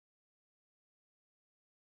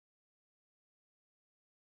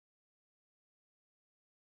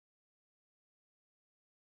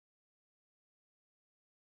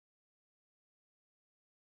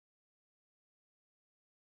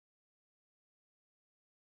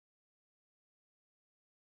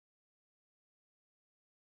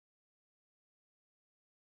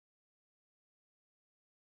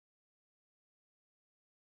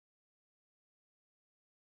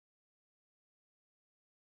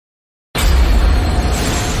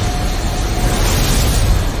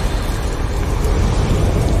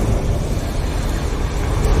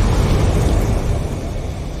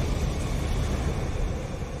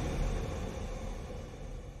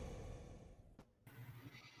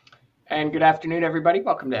And good afternoon, everybody.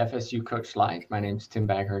 Welcome to FSU Coach Live. My name is Tim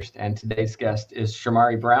Baghurst, and today's guest is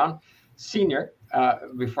Shamari Brown, Senior.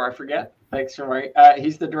 Before I forget, thanks, Shamari.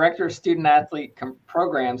 He's the Director of Student Athlete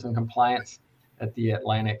Programs and Compliance at the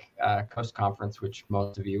Atlantic Coast Conference, which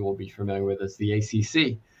most of you will be familiar with as the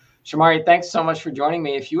ACC. Shamari, thanks so much for joining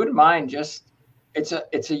me. If you wouldn't mind, it's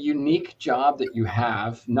a unique job that you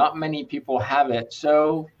have. Not many people have it.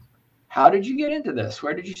 So how did you get into this?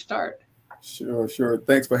 Where did you start? Sure.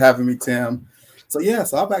 Thanks for having me, Tim. So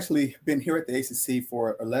I've actually been here at the ACC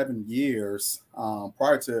for 11 years.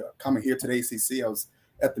 Prior to coming here to the ACC, I was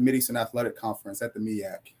at the Mid-Eastern Athletic Conference at the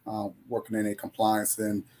MEAC, working in a compliance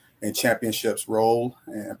and championships role.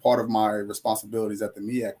 And part of my responsibilities at the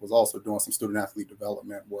MEAC was also doing some student athlete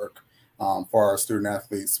development work for our student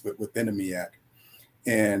athletes within the MEAC.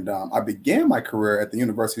 And I began my career at the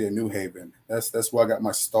University of New Haven. That's where I got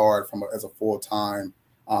my start as a full-time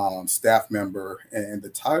staff member, and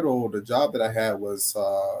the job that I had was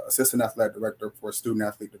assistant athletic director for student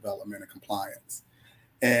athlete development and compliance.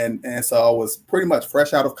 And so I was pretty much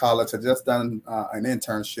fresh out of college. I just done an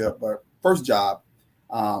internship, but first job.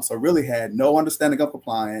 So really had no understanding of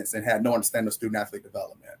compliance and had no understanding of student athlete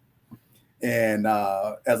development. And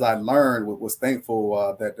as I learned, was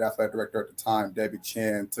thankful that the athletic director at the time, Debbie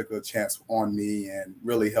Chen, took a chance on me and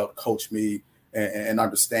really helped coach me and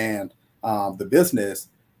understand the business.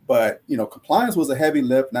 But, compliance was a heavy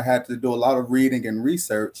lift, and I had to do a lot of reading and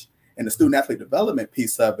research, and the student athlete development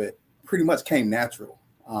piece of it pretty much came natural.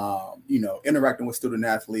 Interacting with student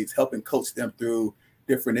athletes, helping coach them through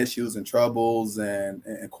different issues and troubles and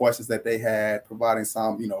questions that they had, providing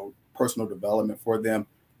some, personal development for them,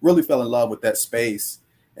 really fell in love with that space.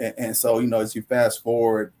 And so, as you fast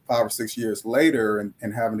forward 5 or 6 years later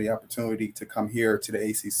and having the opportunity to come here to the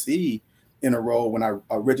ACC, in a role when I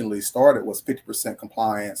originally started was 50%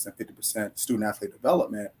 compliance and 50% student athlete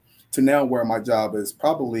development, to now where my job is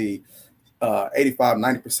probably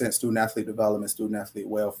 85-90% student athlete development, student athlete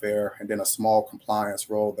welfare, and then a small compliance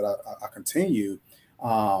role that I continue.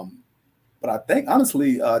 But I think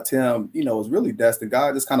honestly, Tim, it was really destined.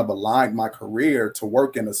 God just kind of aligned my career to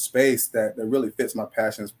work in a space that really fits my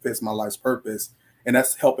passions, fits my life's purpose. And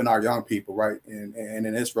that's helping our young people, right? And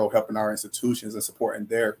in this role, helping our institutions and supporting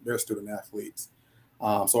their student athletes.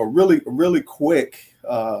 So a really quick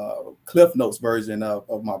Cliff Notes version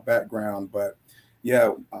of my background. But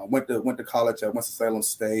yeah, I went to college at Winston-Salem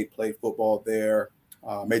State, played football there,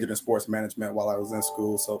 majored in sports management while I was in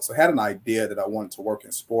school. So had an idea that I wanted to work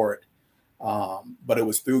in sport. But it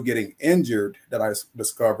was through getting injured that I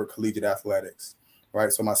discovered collegiate athletics,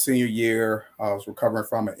 right? So my senior year, I was recovering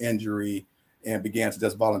from an injury and began to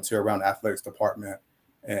just volunteer around the athletics department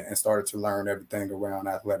and started to learn everything around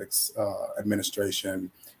athletics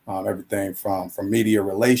administration, everything from media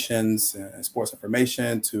relations and sports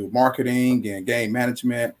information to marketing and game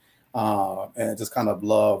management, and just kind of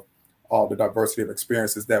love all the diversity of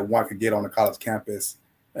experiences that one could get on a college campus.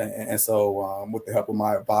 And so with the help of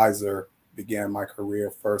my advisor, began my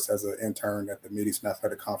career first as an intern at the Mid-Eastern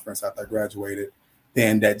Athletic Conference after I graduated.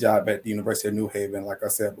 Then that job at the University of New Haven, like I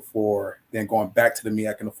said before, then going back to the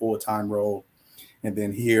MEAC in a full-time role. And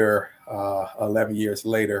then here, 11 years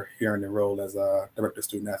later, here in the role as a Director of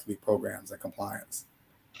Student Athlete Programs and Compliance.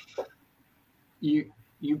 You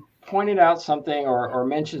pointed out something or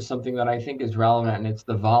mentioned something that I think is relevant, and it's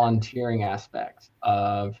the volunteering aspect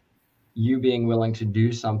of you being willing to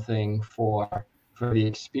do something for the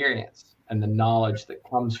experience and the knowledge that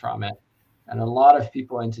comes from it. And a lot of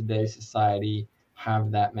people in today's society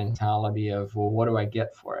have that mentality of, well, what do I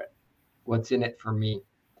get for it? What's in it for me?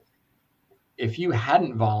 If you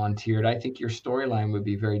hadn't volunteered, I think your storyline would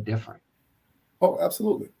be very different. Oh,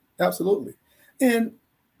 absolutely. And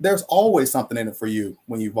there's always something in it for you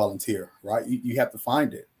when you volunteer, right? You have to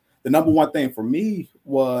find it. The number one thing for me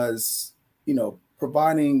was,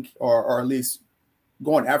 providing or at least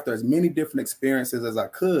going after as many different experiences as I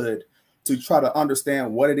could to try to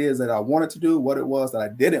understand what it is that I wanted to do, what it was that I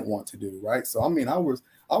didn't want to do, right? So, I mean, I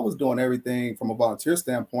was doing everything from a volunteer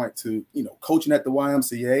standpoint to, coaching at the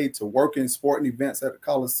YMCA, to working sporting events at the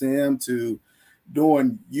Coliseum, to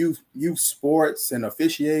doing youth sports and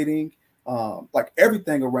officiating, like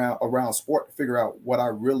everything around sport to figure out what I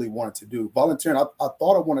really wanted to do. Volunteering, I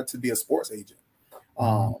thought I wanted to be a sports agent.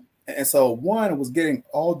 And so one was getting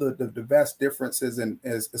all the vast differences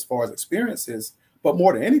as far as experiences, but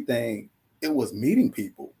more than anything, it was meeting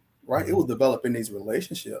people, right? It was developing these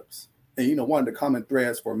relationships. And, one of the common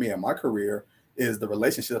threads for me in my career is the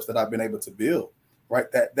relationships that I've been able to build, right?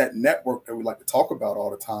 That network that we like to talk about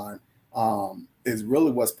all the time. is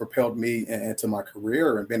really what's propelled me into my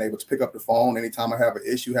career, and being able to pick up the phone anytime I have an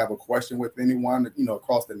issue, have a question with anyone,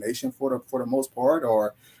 across the nation for the most part,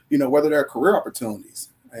 or, whether there are career opportunities,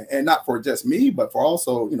 and not for just me, but for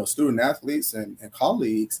also, student athletes and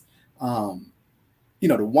colleagues. The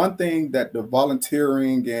one thing that the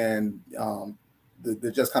volunteering and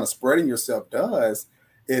the just kind of spreading yourself does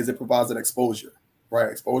is it provides an exposure, right?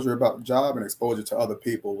 Exposure about the job and exposure to other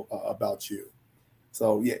people about you.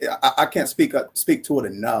 So yeah, I can't speak to it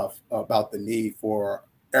enough about the need for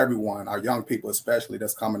everyone, our young people especially,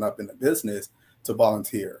 that's coming up in the business, to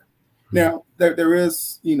volunteer. Mm-hmm. Now there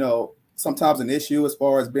is, sometimes an issue as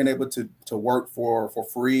far as being able to work for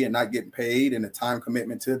free and not getting paid, and the time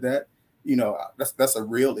commitment to that. That's a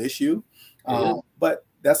real issue. But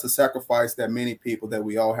that's a sacrifice that many people, that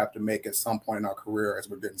we all have to make at some point in our career as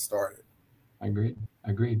we're getting started.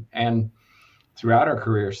 Agreed. And throughout our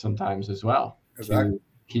careers sometimes as well. Exactly. To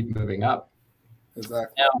keep moving up.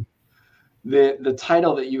 Exactly. Now, the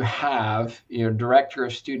title that you have, Director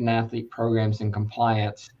of Student Athlete Programs and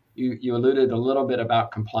Compliance, you alluded a little bit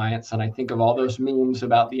about compliance, and I think of all those memes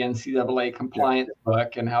about the NCAA compliance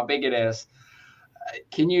book and how big it is.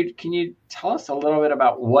 Can you tell us a little bit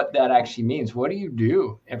about what that actually means? What do you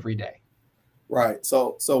do every day? Right.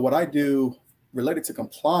 So what I do related to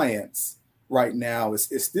compliance right now is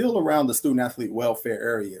still around the student athlete welfare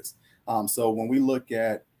areas. So when we look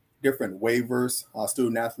at different waivers,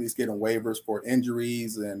 student athletes getting waivers for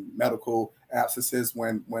injuries and medical absences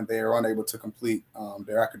when they are unable to complete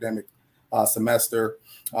their academic semester,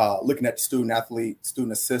 looking at the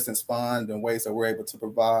student assistance fund and ways that we're able to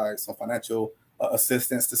provide some financial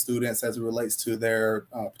assistance to students as it relates to their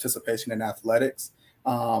participation in athletics,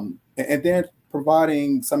 and then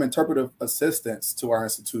providing some interpretive assistance to our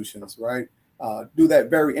institutions, right? Do that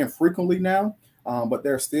very infrequently now, but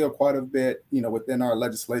there's still quite a bit, within our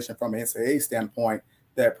legislation from an NCAA standpoint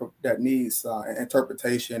that needs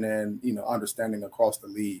interpretation and, understanding across the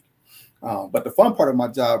league. But the fun part of my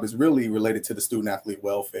job is really related to the student athlete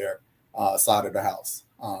welfare side of the house.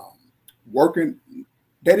 Working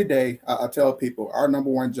day to day, I tell people our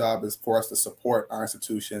number one job is for us to support our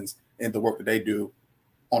institutions in the work that they do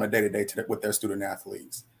on a day to day with their student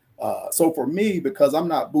athletes. So for me, because I'm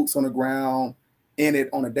not boots on the ground in it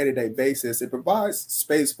on a day to day basis, it provides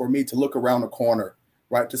space for me to look around the corner,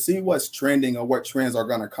 right, to see what's trending or what trends are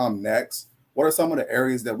going to come next. What are some of the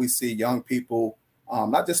areas that we see young people,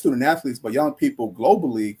 not just student athletes, but young people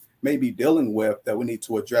globally may be dealing with that we need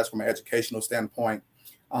to address from an educational standpoint?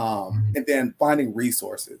 And then finding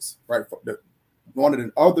resources, right? One of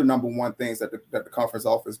the other number one things that the conference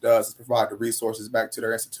office does is provide the resources back to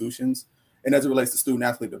their institutions. And as it relates to student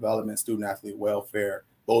athlete development, student athlete welfare,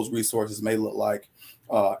 those resources may look like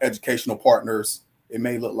educational partners. It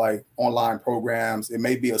may look like online programs. It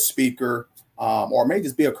may be a speaker, or it may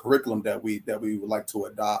just be a curriculum that we would like to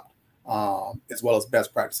adopt, as well as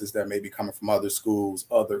best practices that may be coming from other schools,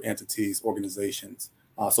 other entities, organizations.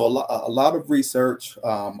 So a lot of research,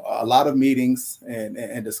 a lot of meetings,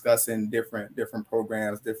 and discussing different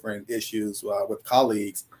programs, different issues with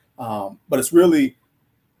colleagues. But it's really,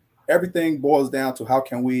 everything boils down to how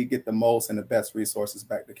can we get the most and the best resources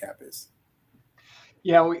back to campus.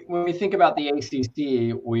 Yeah, when we think about the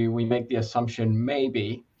ACC, we make the assumption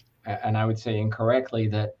maybe, and I would say incorrectly,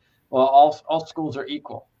 that, well, all schools are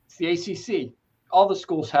equal. It's the ACC. All the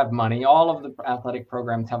schools have money. All of the athletic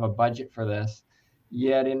programs have a budget for this.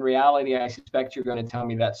 Yet in reality, I suspect you're going to tell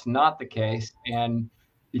me that's not the case. And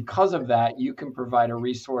because of that, you can provide a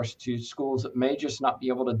resource to schools that may just not be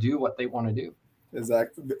able to do what they want to do.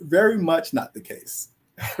 Exactly. Very much not the case.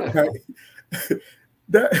 Right?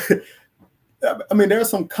 There's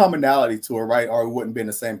some commonality to it, right? Or we wouldn't be in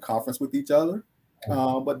the same conference with each other.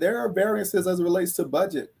 But there are variances as it relates to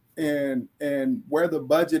budget and where the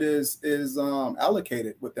budget is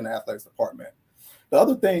allocated within the athletics department. The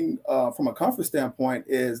other thing from a conference standpoint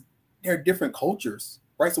is there are different cultures,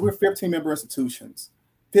 right? So we're 15 member institutions,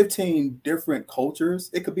 15 different cultures.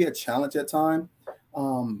 It could be a challenge at times,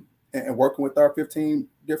 and working with our 15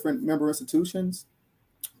 different member institutions,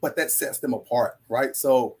 but that sets them apart, right?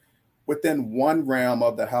 So within one realm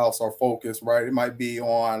of the house or focus, right, it might be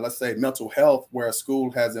on, let's say, mental health, where a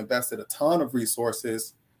school has invested a ton of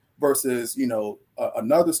resources versus,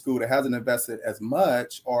 another school that hasn't invested as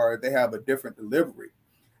much, or they have a different delivery.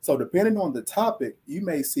 So depending on the topic, you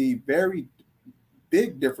may see very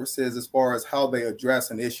big differences as far as how they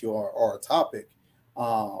address an issue or a topic,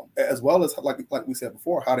 as well as, like we said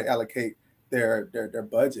before, how they allocate their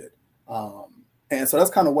budget. And so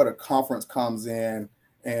that's kind of where the conference comes in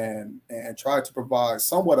and try to provide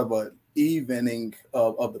somewhat of a evening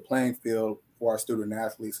of the playing field for our student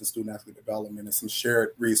athletes and student athlete development, and some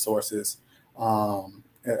shared resources,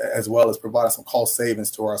 as well as providing some cost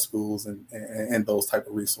savings to our schools and those type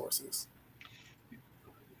of resources.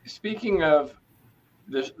 Speaking of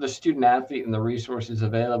the student athlete and the resources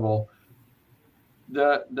available,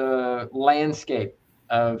 the landscape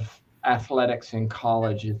of athletics in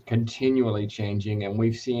college is continually changing, and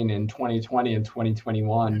we've seen in 2020 and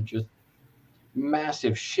 2021 just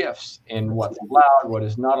massive shifts in what's allowed, what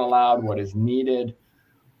is not allowed, what is needed.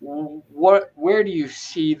 Where do you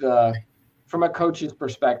see from a coach's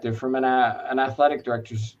perspective, from an athletic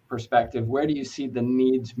director's perspective, where do you see the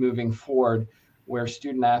needs moving forward, where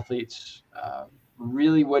student athletes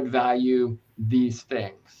really would value these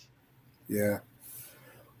things? Yeah.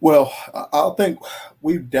 Well, I think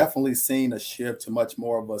we've definitely seen a shift to much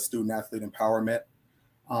more of a student athlete empowerment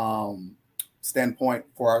standpoint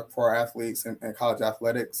for our athletes and college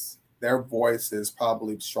athletics. Their voice is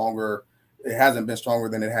probably stronger. It hasn't been stronger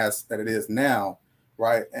than it is now,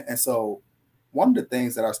 right? And so one of the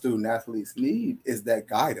things that our student athletes need is that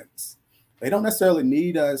guidance. They don't necessarily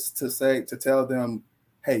need us to tell them,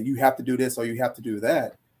 hey, you have to do this or you have to do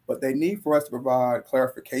that. But they need for us to provide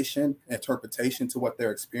clarification, interpretation to what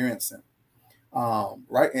they're experiencing,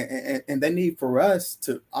 right? And they need for us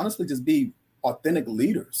to honestly just be authentic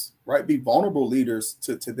leaders, right? Be vulnerable leaders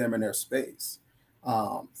to them in their space.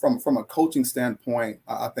 From a coaching standpoint,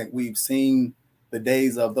 I think we've seen the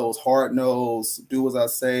days of those hard-nosed, do as I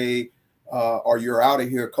say, or you're out of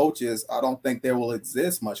here coaches. I don't think they will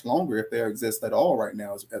exist much longer, if they exist at all right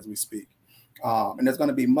now as we speak. And there's going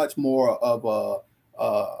to be much more of a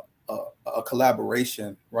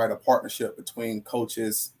collaboration, right? A partnership between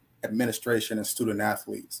coaches, administration, and student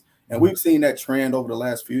athletes. And we've seen that trend over the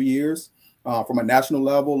last few years from a national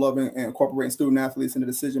level of incorporating student athletes in the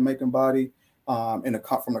decision-making body, from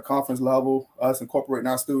the conference level, us incorporating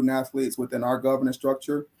our student athletes within our governance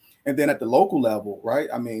structure. And then at the local level, right?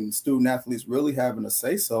 I mean, student athletes really having a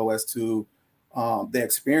say-so as to the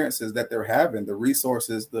experiences that they're having, the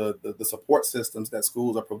resources, the support systems that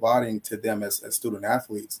schools are providing to them as student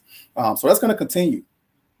athletes. So that's going to continue.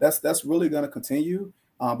 That's really going to continue.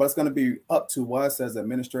 But it's going to be up to us as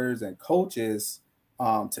administrators and coaches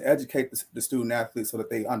to educate the student athletes so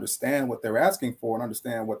that they understand what they're asking for and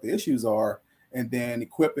understand what the issues are, and then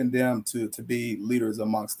equipping them to be leaders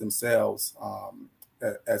amongst themselves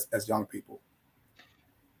as young people.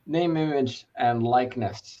 Name, image, and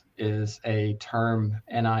likeness is a term,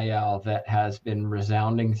 NIL, that has been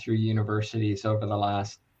resounding through universities over the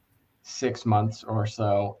last 6 months or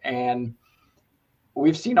so. And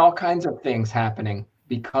we've seen all kinds of things happening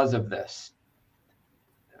because of this.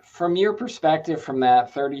 From your perspective, from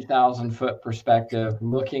that 30,000-foot perspective,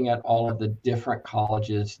 looking at all of the different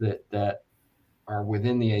colleges that are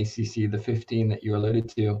within the ACC, the 15 that you alluded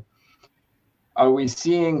to, are we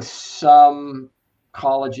seeing some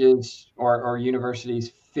colleges or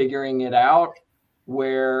universities figuring it out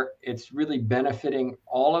where it's really benefiting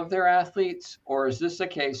all of their athletes? Or is this a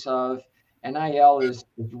case of NIL is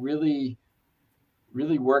really,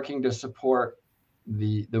 really working to support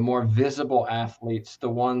the more visible athletes, the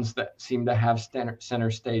ones that seem to have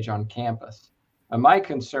center stage on campus? And my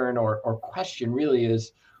concern or question really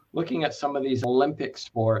is looking at some of these Olympic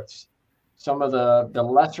sports, some of the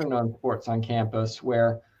lesser known sports on campus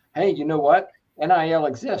where, hey, you know what? NIL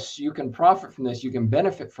exists. You can profit from this. You can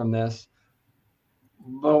benefit from this,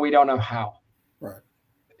 but we don't know how. Right.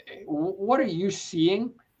 What are you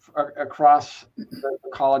seeing across the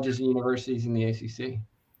colleges and universities in the ACC?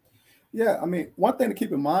 Yeah, I mean, one thing to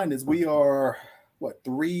keep in mind is we are,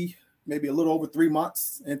 maybe a little over 3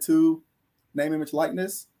 months into name, image,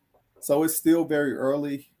 likeness. So it's still very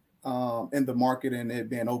early in the market and it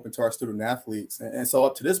being open to our student athletes. And so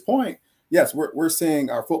up to this point, yes, we're seeing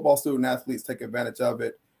our football student athletes take advantage of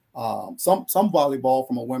it. Some volleyball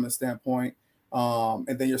from a women's standpoint.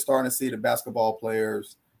 And then you're starting to see the basketball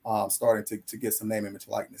players starting to get some name, image,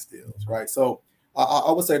 likeness deals, right? So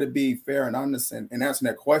I would say, to be fair and honest and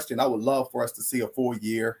answering that question, I would love for us to see a full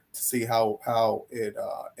year to see how it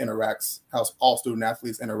interacts, how all student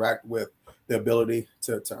athletes interact with the ability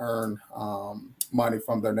to earn money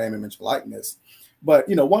from their name, image, likeness. But,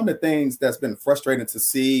 one of the things that's been frustrating to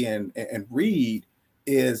see and read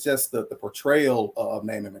is just the portrayal of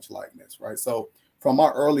name, image, likeness, right? So from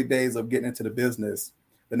our early days of getting into the business,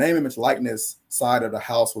 the name, image, likeness side of the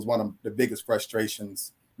house was one of the biggest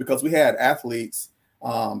frustrations, because we had athletes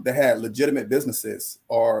that had legitimate businesses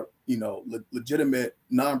or, legitimate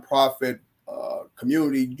nonprofit,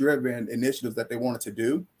 community-driven initiatives that they wanted to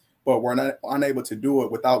do, but were unable to do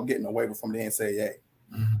it without getting a waiver from the NCAA.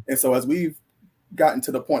 Mm-hmm. And so as we've gotten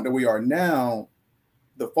to the point that we are now,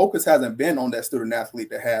 the focus hasn't been on that student athlete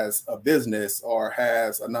that has a business or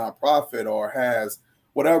has a nonprofit or has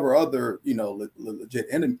whatever other, legit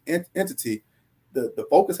entity. The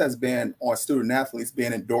focus has been on student athletes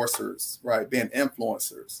being endorsers, right? Being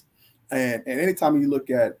influencers. And anytime you look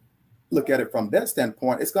at it from that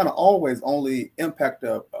standpoint, it's going to always only impact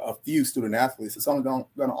a few student athletes. It's only going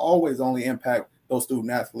to always only impact those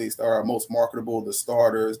student athletes that are most marketable, the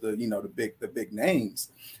starters, the big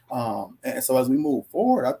names. And so as we move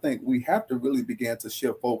forward, I think we have to really begin to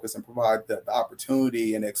shift focus and provide the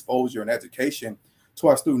opportunity and exposure and education to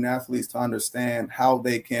our student athletes to understand how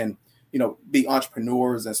they can, be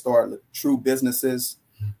entrepreneurs and start true businesses,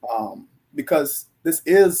 because this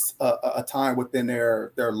is a time within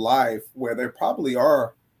their life where they probably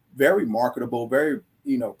are very marketable, very,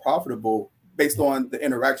 profitable based on the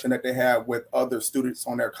interaction that they have with other students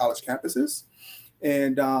on their college campuses.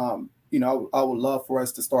 And, I would love for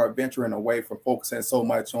us to start venturing away from focusing so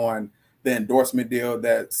much on the endorsement deal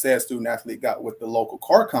that said student athlete got with the local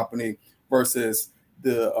car company versus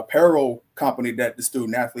the apparel company that the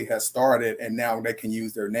student athlete has started, and now they can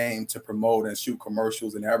use their name to promote and shoot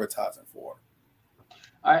commercials and advertising for.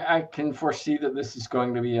 I can foresee that this is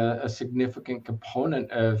going to be a significant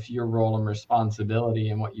component of your role and responsibility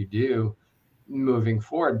in what you do moving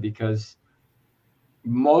forward, because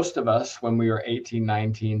most of us, when we were 18,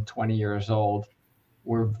 19, 20 years old,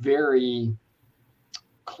 were very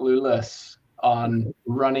clueless on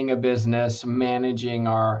running a business, managing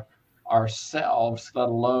ourselves, let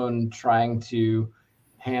alone trying to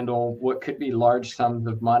handle what could be large sums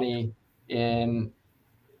of money in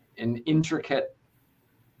intricate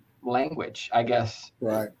language, I guess.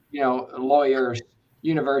 Right. Lawyers,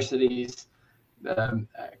 universities,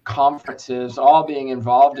 conferences, all being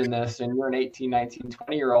involved in this. And you're an 18, 19,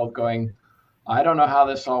 20-year-old going, I don't know how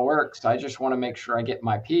this all works. I just want to make sure I get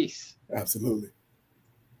my piece. Absolutely.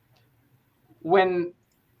 When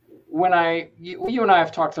you and I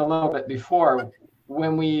have talked a little bit before,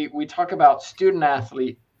 when we talk about student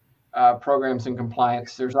athlete programs and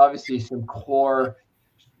compliance, there's obviously some core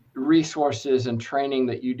resources and training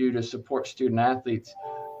that you do to support student athletes.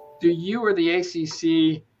 Do you or the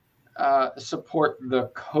ACC support the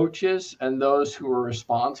coaches and those who are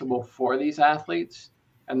responsible for these athletes?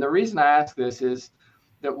 And the reason I ask this is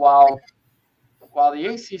that while the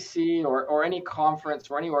ACC or any conference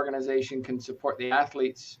or any organization can support the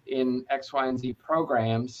athletes in X, Y, and Z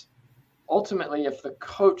programs, ultimately, if the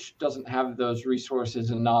coach doesn't have those resources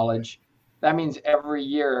and knowledge, that means every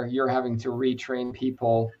year you're having to retrain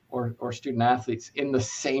people or student athletes in the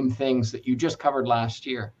same things that you just covered last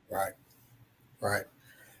year. Right.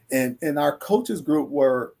 And our coaches group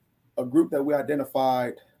were a group that we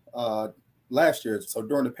identified last year. So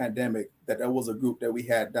during the pandemic, that was a group that we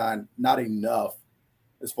had done not enough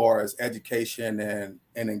as far as education and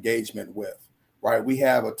engagement with, right? We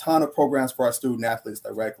have a ton of programs for our student athletes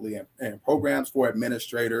directly and programs for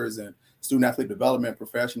administrators and student athlete development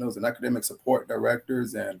professionals and academic support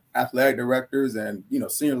directors and athletic directors and,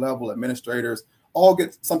 senior level administrators all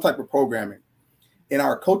get some type of programming. In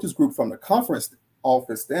our coaches group from the conference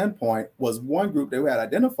office standpoint was one group that we had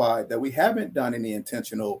identified that we haven't done any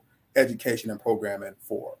intentional education and programming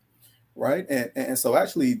for. Right. And so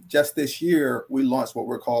actually just this year, we launched what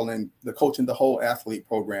we're calling the Coaching the Whole Athlete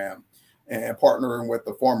program and partnering with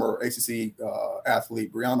the former ACC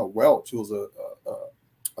athlete, Brianna Welch, who was a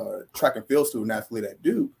track and field student athlete at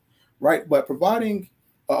Duke. Right. But providing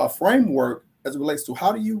a framework as it relates to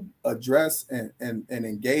how do you address and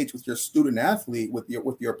engage with your student athlete, with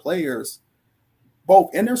your players,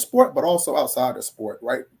 both in their sport, but also outside the sport.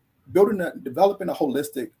 Right. Developing a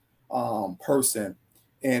holistic person.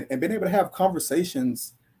 And being able to have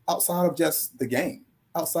conversations outside of just the game,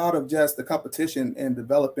 outside of just the competition, and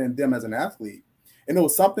developing them as an athlete. And it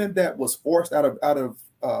was something that was forced out of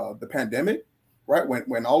the pandemic, right?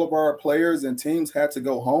 When all of our players and teams had to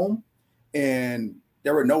go home, and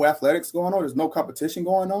there were no athletics going on, there's no competition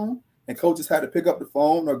going on, and coaches had to pick up the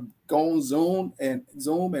phone or go on Zoom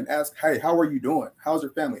and ask, "Hey, how are you doing? How's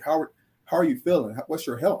your family? How are you feeling? What's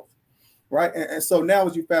your health?" Right? And so now,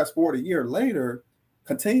 as you fast forward a year later,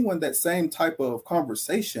 continuing that same type of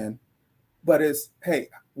conversation, but it's, hey,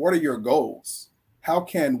 what are your goals? How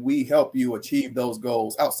can we help you achieve those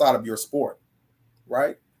goals outside of your sport,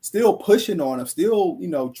 right? Still pushing on them, still,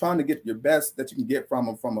 trying to get your best that you can get from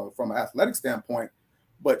them from an athletic standpoint,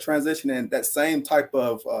 but transitioning that same type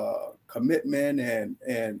of commitment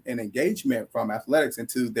and engagement from athletics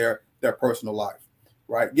into their personal life,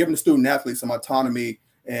 right? Giving the student athlete some autonomy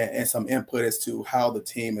and some input as to how the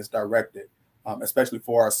team is directed. Especially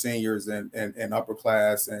for our seniors and upper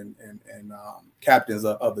class and captains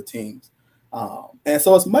of the teams. And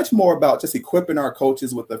so it's much more about just equipping our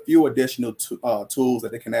coaches with a few additional tools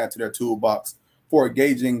that they can add to their toolbox for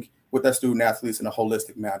engaging with their student athletes in a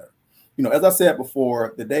holistic manner. As I said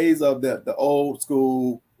before, the days of the old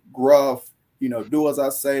school gruff, do as I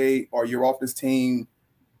say, or you're off this team,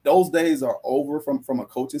 those days are over from a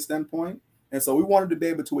coaching standpoint. And so we wanted to be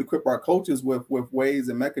able to equip our coaches with ways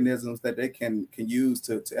and mechanisms that they can use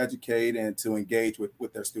to educate and to engage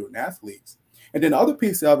with their student athletes. And then the other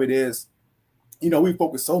piece of it is, we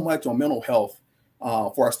focus so much on mental health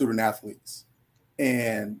for our student athletes,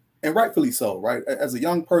 and rightfully so, right? As a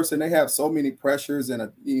young person, they have so many pressures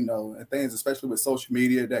and things, especially with social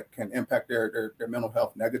media, that can impact their mental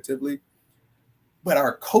health negatively. But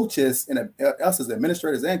our coaches and us as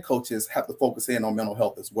administrators and coaches have to focus in on mental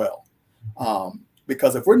health as well,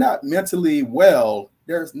 because if we're not mentally well,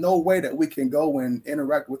 there's no way that we can go and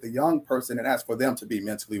interact with a young person and ask for them to be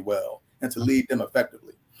mentally well and to lead them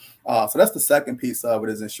effectively. So that's the second piece of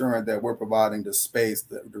it, is ensuring that we're providing the space,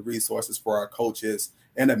 the resources for our coaches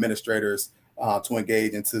and administrators to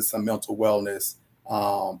engage into some mental wellness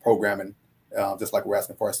programming, just like we're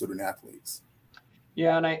asking for our student athletes.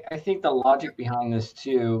 Yeah, and I think the logic behind this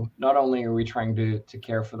too, not only are we trying to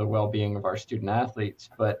care for the well-being of our student athletes,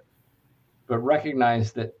 but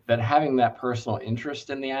recognize that having that personal interest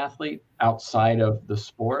in the athlete outside of the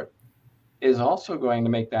sport is also going to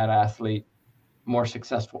make that athlete more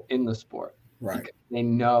successful in the sport. Right. Because they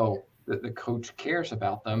know that the coach cares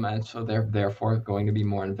about them, and so they're therefore going to be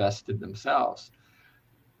more invested themselves.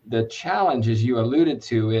 The challenge, as you alluded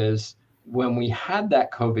to, is when we had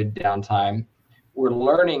that COVID downtime, we're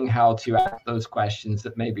learning how to ask those questions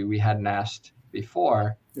that maybe we hadn't asked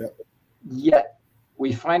before. Yep. Yet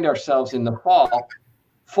we find ourselves in the fall,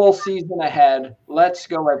 full season ahead. Let's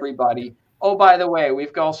go, everybody. Oh, by the way,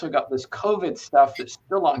 we've also got this COVID stuff that's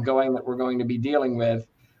still ongoing that we're going to be dealing with.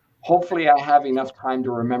 Hopefully I have enough time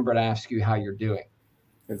to remember to ask you how you're doing.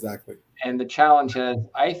 Exactly. And the challenge is,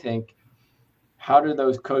 I think, how do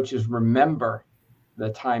those coaches remember the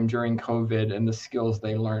time during COVID and the skills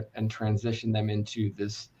they learned and transition them into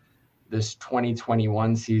this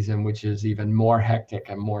 2021 season, which is even more hectic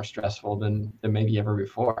and more stressful than maybe ever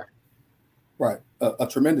before. Right. A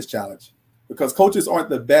tremendous challenge, because coaches aren't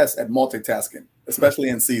the best at multitasking, especially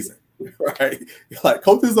in season, right? Like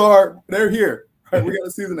coaches they're here, right? We got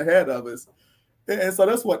a season ahead of us. And so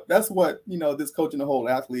that's what, this coaching the whole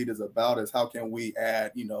athlete is about, is how can we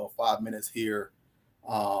add, 5 minutes here,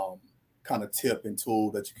 kind of tip and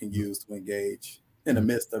tool that you can use to engage in the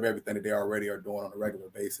midst of everything that they already are doing on a regular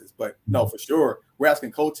basis. But no, for sure, we're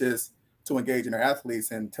asking coaches to engage in their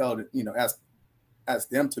athletes and ask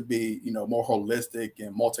them to be, more holistic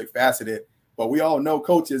and multifaceted. But we all know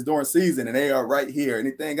coaches during season, and they are right here.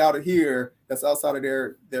 Anything out of here that's outside of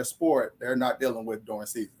their sport, they're not dealing with during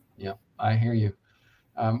season. Yeah, I hear you.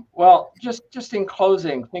 Well, just in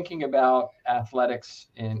closing, thinking about athletics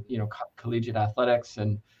and collegiate athletics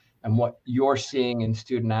and what you're seeing in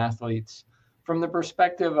student athletes from the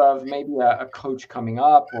perspective of maybe a coach coming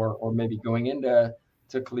up or maybe going into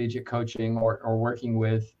collegiate coaching or working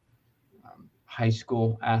with high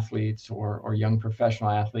school athletes or young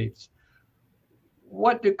professional athletes,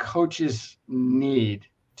 what do coaches need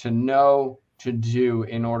to know to do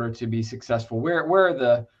in order to be successful? Where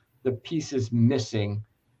are the pieces missing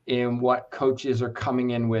in what coaches are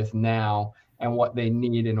coming in with now and what they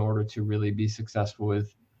need in order to really be successful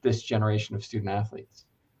with this generation of student athletes?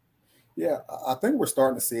 Yeah, I think we're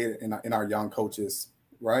starting to see it in our young coaches,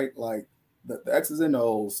 right? Like the X's and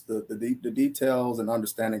O's, the details and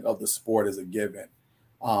understanding of the sport is a given.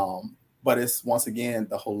 But it's, once again,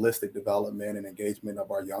 the holistic development and engagement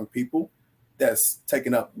of our young people that's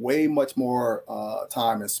taking up way much more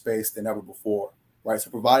time and space than ever before, right?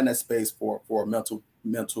 So providing that space for a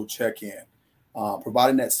mental check-in,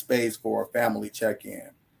 providing that space for a family check-in,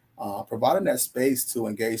 providing that space to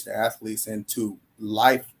engage the athletes into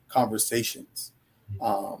life conversations.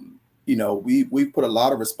 We put a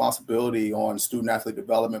lot of responsibility on student athlete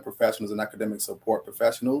development professionals and academic support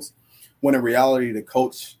professionals, when in reality, the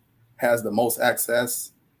coach has the most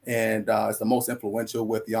access and is the most influential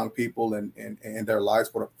with young people and their lives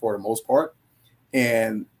for the most part.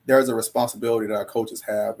 And there's a responsibility that our coaches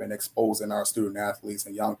have in exposing our student athletes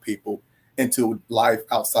and young people into life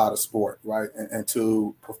outside of sport, right? And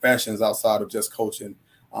to professions outside of just coaching.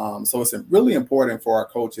 So it's really important for our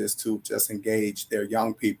coaches to just engage their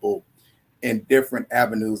young people in different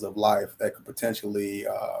avenues of life that could potentially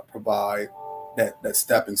provide that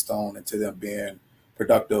stepping stone into them being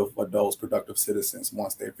productive adults, productive citizens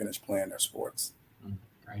once they finish playing their sports.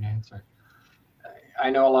 Great answer. I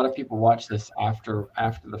know a lot of people watch this after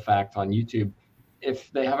the fact on YouTube.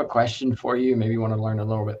 if they have a question for you, maybe want to learn a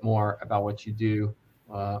little bit more about what you do,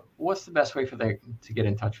 what's the best way for them to get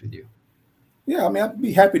in touch with you? Yeah, I mean, I'd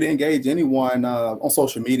be happy to engage anyone on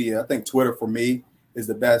social media. I think Twitter for me is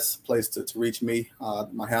the best place to reach me.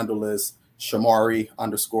 My handle is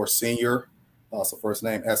Shamari_senior. So first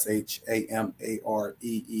name SHAMAREE_SR.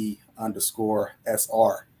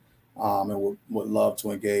 And would love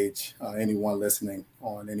to engage anyone listening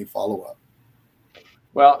on any follow-up.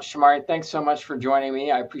 Well, Shamari, thanks so much for joining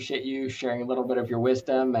me. I appreciate you sharing a little bit of your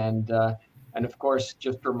wisdom. And of course,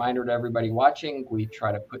 just a reminder to everybody watching, we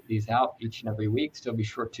try to put these out each and every week. So be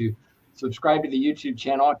sure to subscribe to the YouTube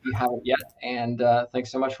channel if you haven't yet. And thanks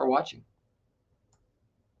so much for watching.